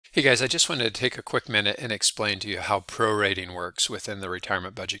Hey guys, I just wanted to take a quick minute and explain to you how prorating works within the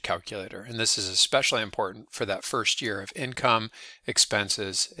retirement budget calculator. And this is especially important for that first year of income,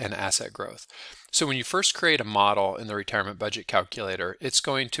 expenses, and asset growth. So when you first create a model in the retirement budget calculator, it's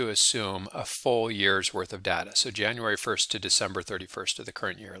going to assume a full year's worth of data. So January 1st to December 31st of the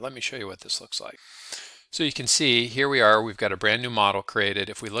current year. Let me show you what this looks like. So you can see here we are, we've got a brand new model created.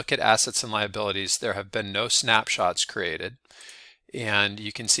 If we look at assets and liabilities, there have been no snapshots created. And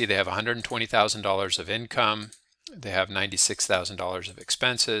you can see they have $120,000 of income, they have $96,000 of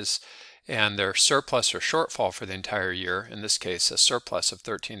expenses, and their surplus or shortfall for the entire year, in this case a surplus of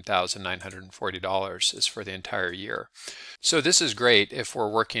 $13,940 is for the entire year. So this is great if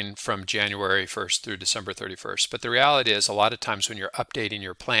we're working from January 1st through December 31st, but the reality is a lot of times when you're updating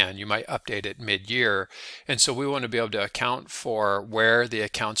your plan, you might update it mid-year, and so we want to be able to account for where the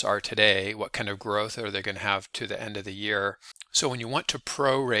accounts are today, what kind of growth are they going to have to the end of the year. So when you want to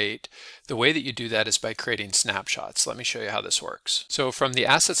prorate, the way that you do that is by creating snapshots. Let me show you how this works. So from the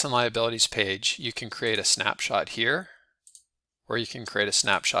assets and liabilities page, you can create a snapshot here, or you can create a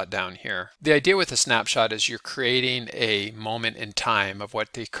snapshot down here. The idea with a snapshot is you're creating a moment in time of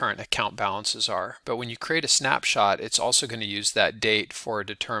what the current account balances are. But when you create a snapshot, it's also going to use that date for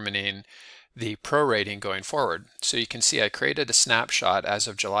determining the prorating going forward. So you can see I created a snapshot as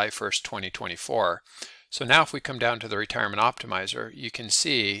of July 1st, 2024. So now if we come down to the retirement optimizer, you can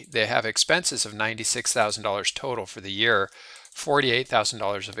see they have expenses of $96,000 total for the year.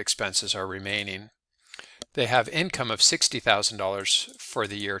 $48,000 of expenses are remaining. They have income of $60,000 for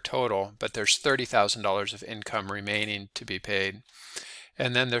the year total, but there's $30,000 of income remaining to be paid.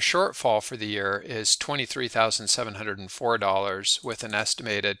 And then their shortfall for the year is $23,704 with an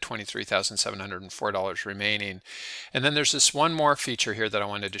estimated $23,704 remaining. And then there's this one more feature here that I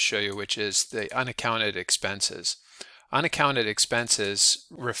wanted to show you, which is the unaccounted expenses. Unaccounted expenses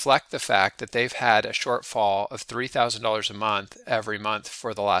reflect the fact that they've had a shortfall of $3,000 a month every month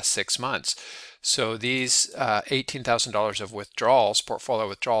for the last 6 months. So these $18,000 of withdrawals, portfolio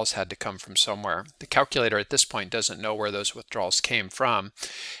withdrawals, had to come from somewhere. The calculator at this point doesn't know where those withdrawals came from.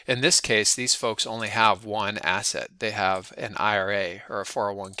 In this case, these folks only have one asset. They have an IRA or a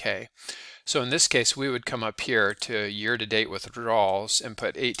 401k. So in this case, we would come up here to year-to-date withdrawals and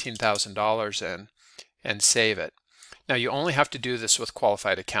put $18,000 in and save it. Now you only have to do this with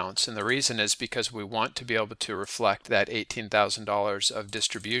qualified accounts, and the reason is because we want to be able to reflect that $18,000 of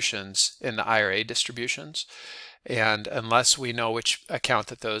distributions in the IRA distributions, and unless we know which account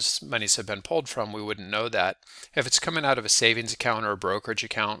that those monies have been pulled from, we wouldn't know that. If it's coming out of a savings account or a brokerage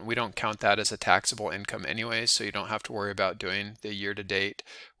account, we don't count that as a taxable income anyways, so you don't have to worry about doing the year-to-date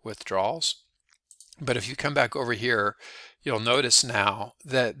withdrawals. But if you come back over here, you'll notice now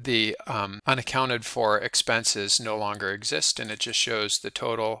that the unaccounted for expenses no longer exist, and it just shows the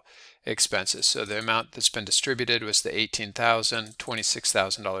total expenses. So the amount that's been distributed was the $18,000,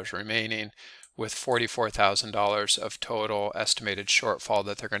 $26,000 remaining, with $44,000 of total estimated shortfall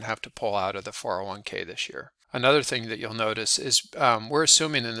that they're going to have to pull out of the 401k this year. Another thing that you'll notice is we're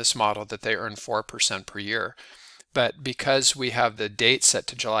assuming in this model that they earn 4% per year. But because we have the date set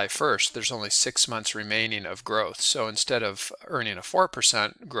to July 1st, there's only 6 months remaining of growth. So instead of earning a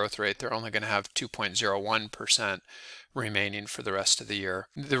 4% growth rate, they're only going to have 2.01% remaining for the rest of the year.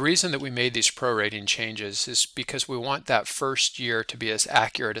 The reason that we made these prorating changes is because we want that first year to be as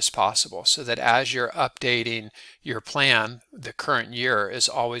accurate as possible, so that as you're updating your plan, the current year is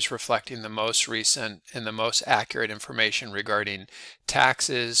always reflecting the most recent and the most accurate information regarding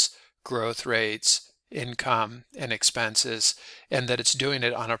taxes, growth rates, income, and expenses, and that it's doing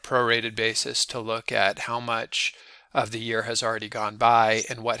it on a prorated basis to look at how much of the year has already gone by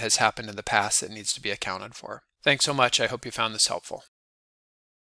and what has happened in the past that needs to be accounted for. Thanks so much. I hope you found this helpful.